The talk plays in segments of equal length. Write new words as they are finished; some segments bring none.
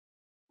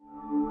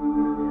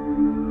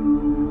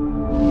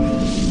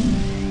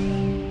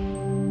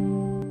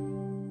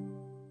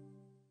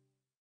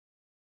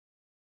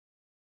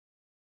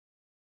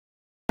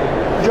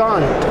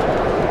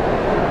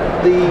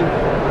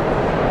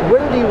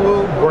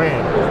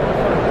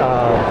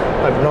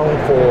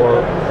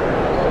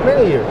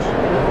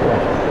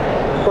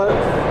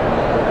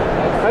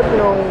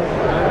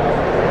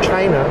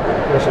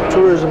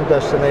tourism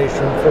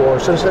destination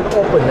since it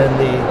opened in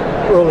the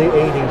early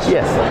 80s.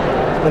 Yes.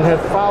 And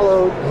have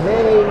followed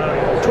many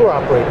tour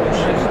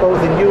operators,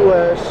 both in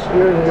U.S.,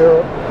 here in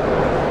Europe.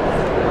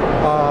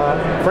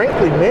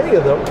 Frankly, many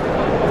of them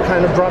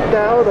kind of dropped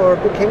out or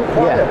became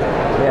quiet.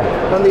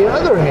 Yeah. On the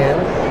other hand,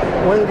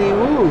 Wendy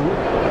Wu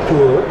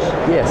Tours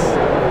Yes.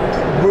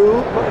 grew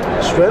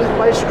strength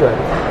by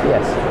strength.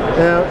 Yes.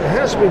 Now, it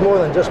has to be more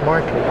than just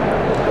marketing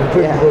and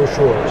putting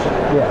brochures.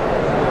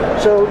 Yeah.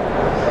 So,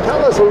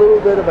 tell us a little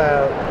bit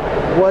about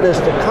what is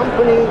the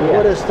company,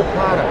 what is the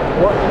product,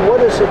 what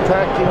is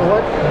attracting,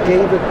 what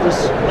gave it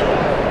this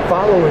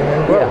following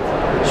and growth?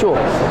 Yeah,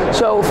 sure.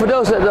 So for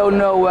those that don't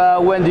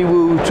know Wendy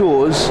Wu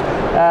Tours,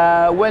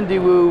 Wendy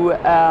Wu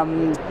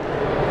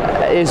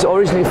is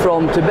originally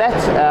from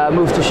Tibet,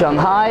 moved to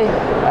Shanghai,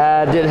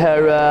 did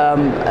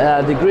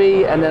her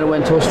degree and then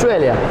went to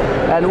Australia.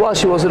 And while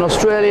she was in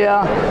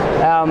Australia,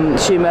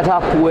 she met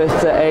up with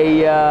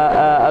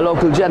a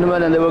local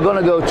gentleman, and they were going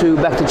to go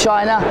back to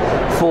China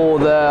for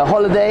the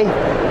holiday.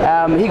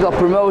 He got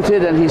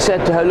promoted and he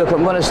said to her, look,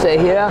 I'm going to stay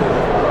here.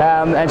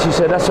 And she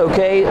said, that's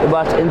okay,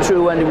 but in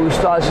true Wendy Wu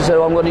style, she said,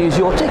 well, I'm going to use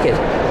your ticket.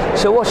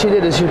 So what she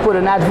did is she put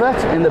an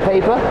advert in the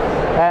paper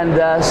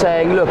and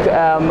saying, look,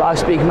 I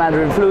speak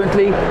Mandarin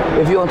fluently.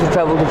 If you want to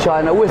travel to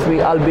China with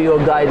me, I'll be your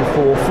guide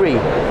for free.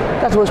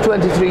 That was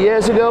 23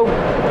 years ago,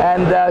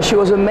 and she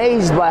was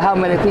amazed by how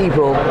many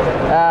people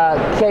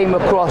came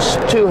across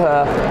to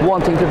her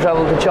wanting to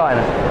travel to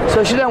China.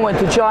 So she then went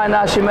to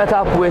China. She met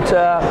up with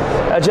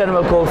a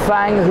gentleman called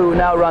Fang, who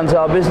now runs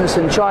our business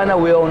in China.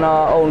 We own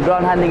our own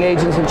ground handling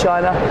agents in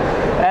China.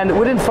 And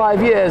within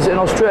 5 years in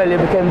Australia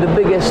became the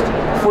biggest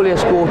fully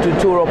escorted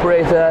tour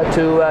operator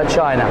to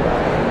China.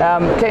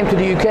 Came to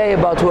the UK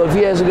about 12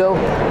 years ago,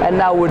 and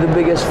now we're the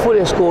biggest fully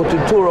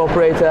escorted tour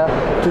operator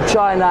to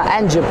China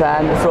and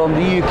Japan from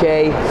the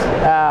UK,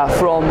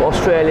 from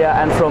Australia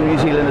and from New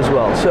Zealand as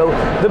well. So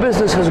the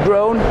business has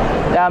grown.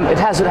 It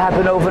hasn't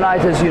happened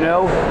overnight, as you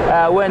know.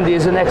 Wendy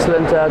is an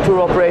excellent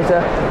tour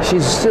operator.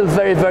 She's still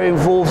very, very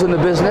involved in the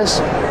business,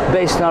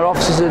 based in our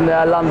offices in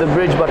London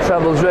Bridge, but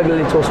travels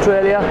regularly to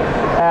Australia.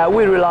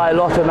 We rely a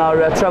lot on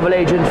our travel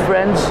agent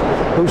friends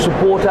who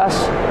support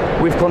us.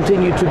 We've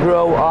continued to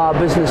grow our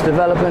business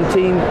development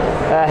team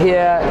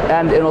here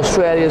and in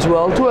Australia as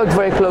well, to work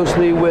very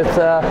closely with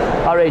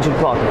our agent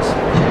partners.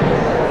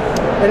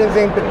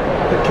 Anything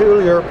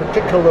peculiar,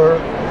 particular,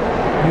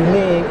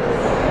 unique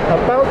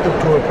about the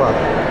tour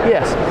product?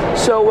 Yes,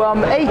 so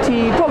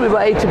probably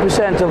about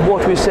 80% of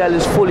what we sell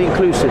is fully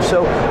inclusive.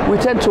 So we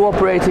tend to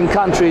operate in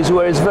countries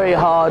where it's very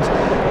hard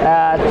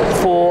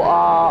for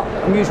our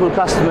mutual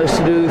customers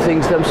to do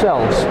things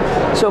themselves.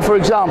 So for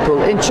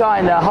example, in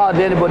China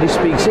hardly anybody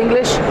speaks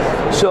English,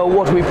 so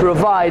what we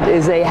provide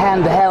is a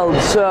handheld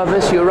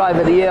service. You arrive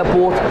at the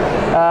airport,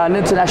 an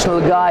international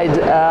guide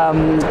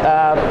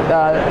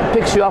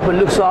picks you up and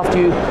looks after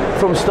you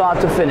from start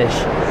to finish.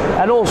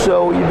 And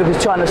also,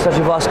 because China is such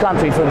a vast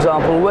country, for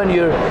example, when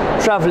you're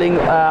traveling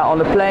on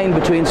a plane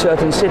between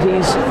certain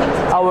cities,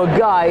 our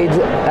guide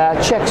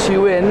checks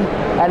you in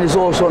and is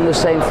also on the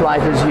same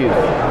flight as you.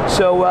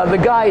 So the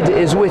guide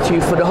is with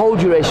you for the whole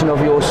duration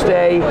of your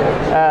stay,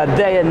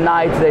 day and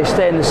night. They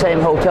stay in the same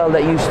hotel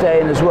that you stay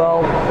in as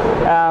well.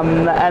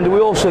 And we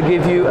also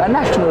give you a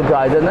national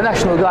guide. And the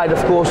national guide,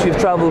 of course, you've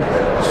traveled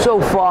so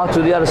far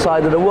to the other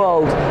side of the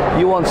world,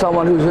 you want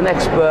someone who's an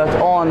expert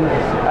on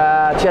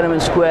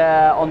Tiananmen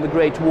Square, on the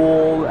Great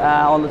Wall,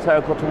 on the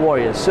Terracotta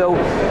Warriors. So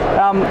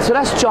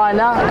that's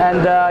China,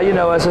 and you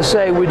know, as I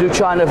say, we do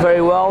China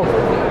very well,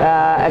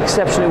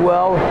 exceptionally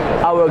well.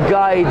 Our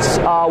guides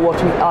are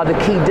what are the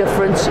key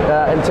difference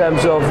in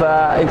terms of,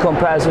 in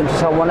comparison to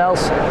someone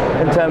else,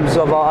 in terms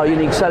of our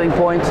unique selling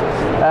point.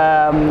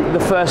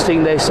 The first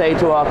thing they say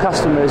to our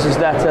customers is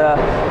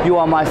that you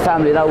are my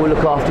family, and I will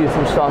look after you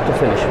from start to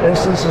finish. And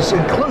since it's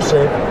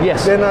inclusive,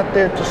 yes, they're not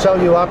there to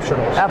sell you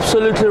optionals.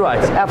 Absolutely right.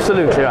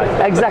 Absolutely right.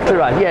 Exactly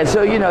right. Yeah.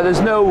 So you know,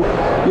 there's no,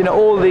 you know,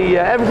 all the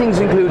everything's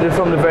included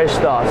from the very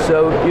start.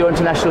 So your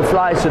international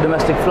flights, your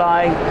domestic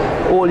flying,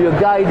 all your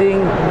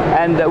guiding,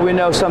 and we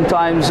know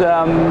sometimes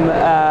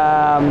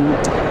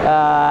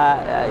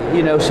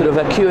you know, sort of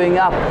queuing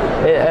up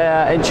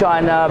in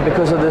China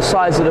because of the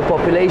size of the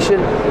population,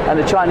 and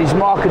the Chinese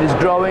market is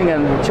growing,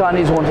 and the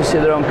Chinese want to see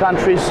their own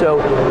countries. So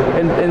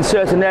in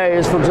certain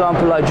areas, for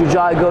example, like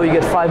Jiuzhaigou, you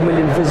get 5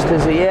 million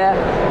visitors a year.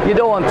 You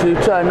don't want to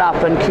turn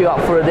up and queue up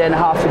for a day and a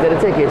half to get a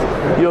ticket.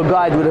 Your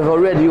guide would have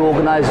already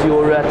organized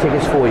your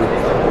tickets for you.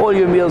 All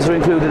your meals are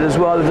included as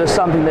well. If there's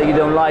something that you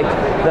don't like,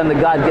 then the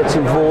guide gets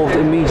involved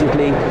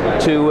immediately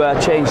to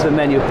change the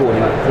menu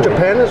accordingly.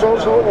 Japan is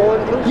also all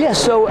inclusive?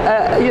 Yes, so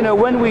you know,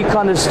 when we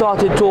kind of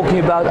started talking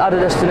about other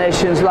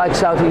destinations like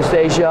Southeast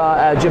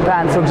Asia,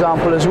 Japan for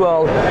example as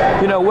well,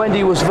 you know,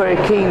 Wendy was very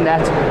keen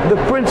that the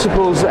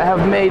principles that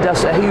have made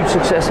us a huge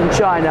success in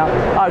China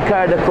are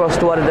carried across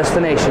to other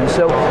destinations.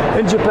 So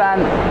in Japan,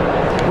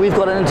 we've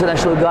got an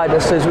international guide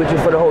that stays with you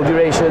for the whole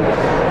duration,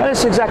 and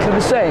it's exactly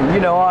the same. You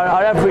know,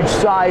 our average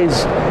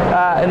size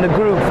in the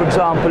group, for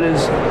example,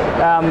 is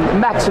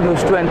maximum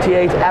is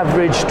 28,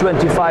 average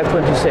 25,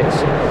 26.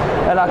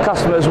 And our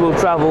customers will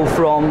travel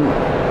from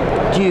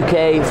the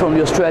UK, from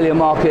the Australia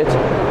market,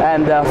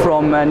 and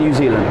from New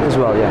Zealand as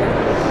well, yeah.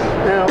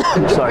 Now,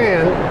 in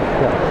Japan,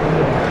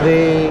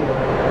 the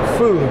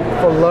food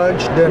for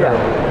lunch, dinner,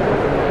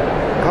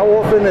 how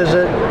often is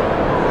it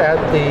at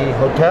the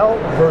hotel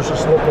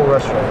versus local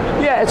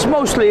restaurants? Yeah, it's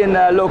mostly in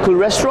local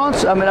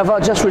restaurants. I mean,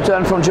 I've just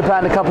returned from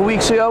Japan a couple of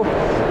weeks ago.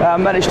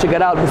 Managed to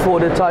get out before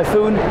the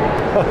typhoon.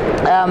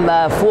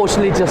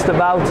 Fortunately, just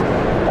about.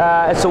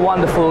 It's a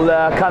wonderful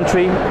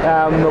country,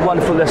 a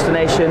wonderful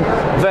destination.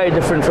 Very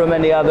different from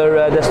any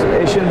other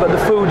destination, but the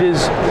food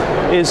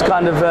is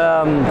kind of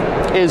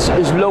is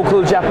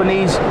local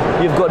Japanese.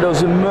 You've got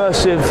those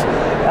immersive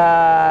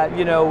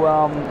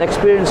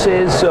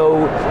experiences.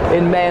 So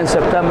in May and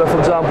September, for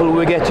example,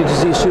 we get you to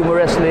see sumo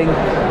wrestling.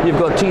 You've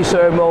got tea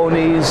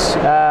ceremonies.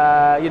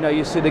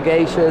 You see the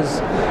geishas.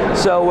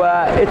 So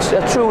it's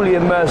a truly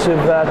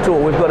immersive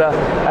tour. We've got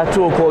a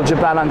tour called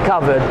Japan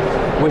Uncovered,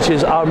 which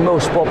is our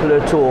most popular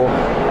tour,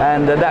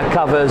 and that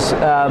covers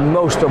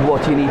most of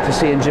what you need to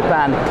see in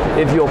Japan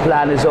if your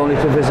plan is only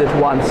to visit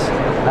once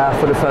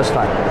for the first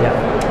time.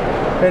 Yeah.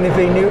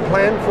 Anything new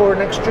planned for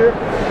next year?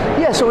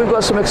 Yeah, so we've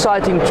got some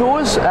exciting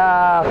tours.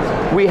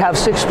 We have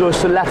 6 tours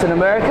to Latin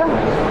America.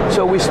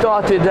 So we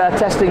started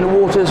testing the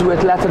waters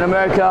with Latin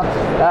America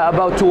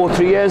about 2 or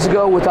 3 years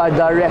ago with our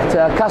direct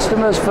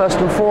customers, first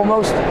and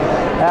foremost.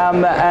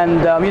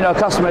 A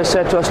customer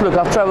said to us, look,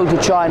 I've traveled to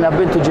China, I've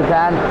been to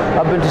Japan,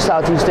 I've been to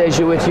Southeast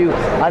Asia with you,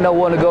 I now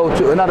want to go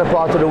to another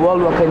part of the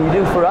world, what can you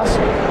do for us?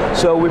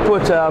 So we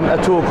put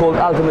a tour called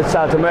Ultimate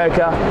South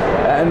America,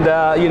 and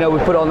we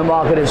put it on the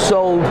market, it's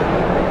sold.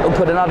 We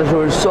put another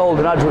tour, is sold,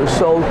 another tour is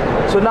sold.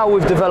 So now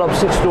we've developed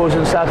 6 tours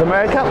in South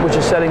America, which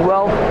is selling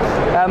well.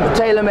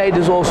 TaylorMade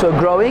is also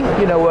growing,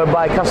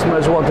 whereby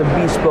customers want a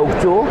bespoke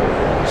tour,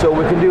 so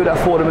we can do that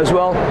for them as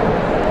well.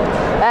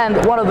 And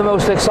one of the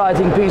most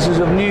exciting pieces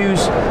of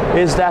news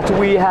is that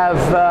we have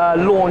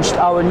launched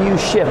our new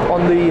ship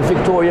on the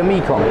Victoria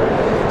Mekong.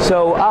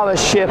 So our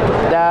ship,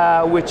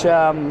 which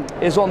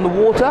is on the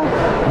water,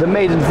 the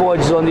maiden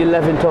voyage is on the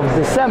 11th of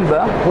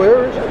December.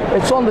 Where is it?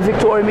 It's on the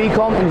Victoria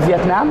Mekong in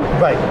Vietnam.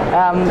 Right.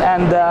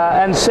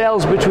 And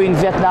sails between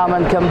Vietnam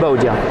and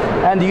Cambodia.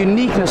 And the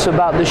uniqueness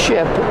about the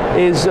ship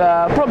is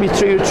probably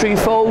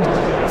threefold.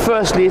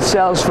 Firstly, it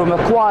sails from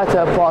a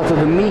quieter part of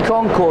the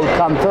Mekong called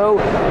Can Tho,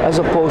 as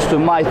opposed to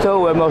Mai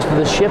Tho, where most of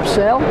the ships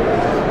sail.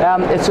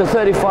 It's a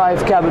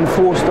 35 cabin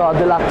 4-star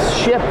deluxe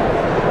ship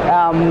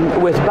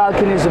with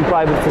balconies and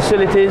private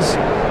facilities.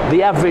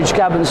 The average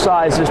cabin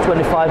size is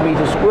 25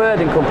 meters squared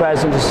in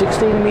comparison to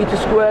 16 meters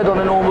squared on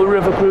a normal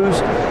river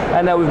cruise.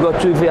 And now we've got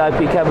 2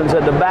 VIP cabins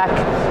at the back.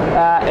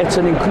 It's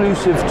an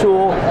inclusive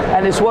tour,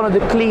 and it's one of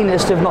the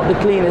cleanest, if not the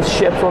cleanest,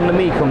 ships on the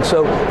Mekong.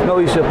 So no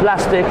use of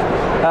plastic.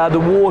 The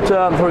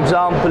water, for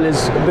example,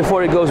 is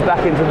before it goes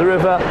back into the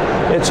river,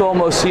 it's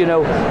almost good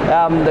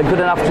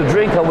enough to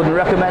drink. I wouldn't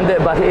recommend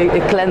it, but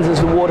it cleanses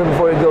the water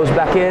before it goes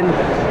back in.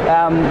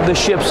 The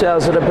ship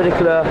sails at a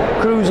particular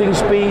cruising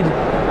speed,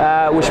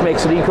 which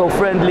makes it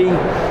eco-friendly.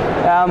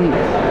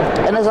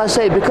 And as I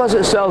say, because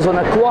it sails on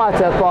a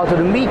quieter part of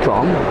the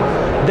Mekong,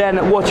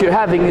 then what you're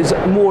having is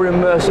more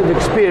immersive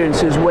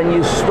experiences when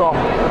you stop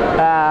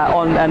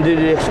on and do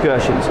the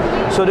excursions.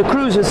 So the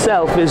cruise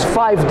itself is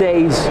 5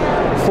 days,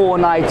 4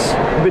 nights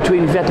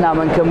between Vietnam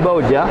and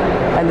Cambodia,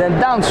 and then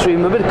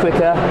downstream a bit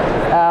quicker,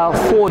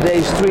 4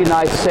 days, 3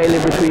 nights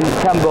sailing between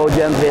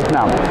Cambodia and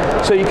Vietnam.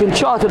 So you can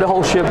charter the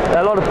whole ship.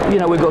 A lot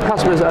of, we've got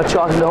customers that are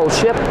chartering the whole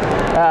ship,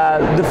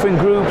 different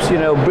groups,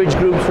 bridge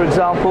groups, for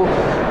example,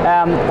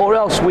 or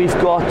else we've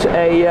got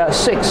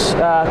 6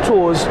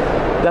 tours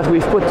that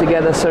we've put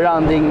together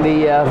surrounding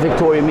the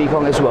Victoria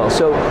Mekong as well.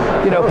 So,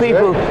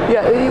 people,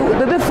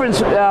 the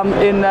difference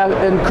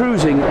in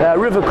cruising,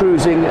 river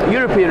cruising,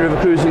 European river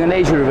cruising and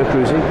Asian river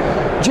cruising,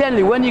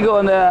 generally when you go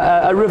on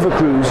a river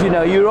cruise,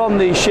 you're on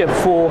the ship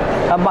for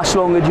a much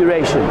longer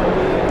duration.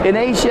 In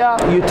Asia,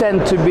 you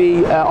tend to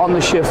be on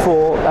the ship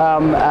for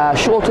a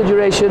shorter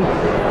duration,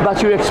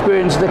 but you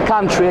experience the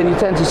country and you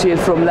tend to see it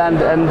from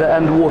land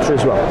and water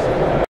as well.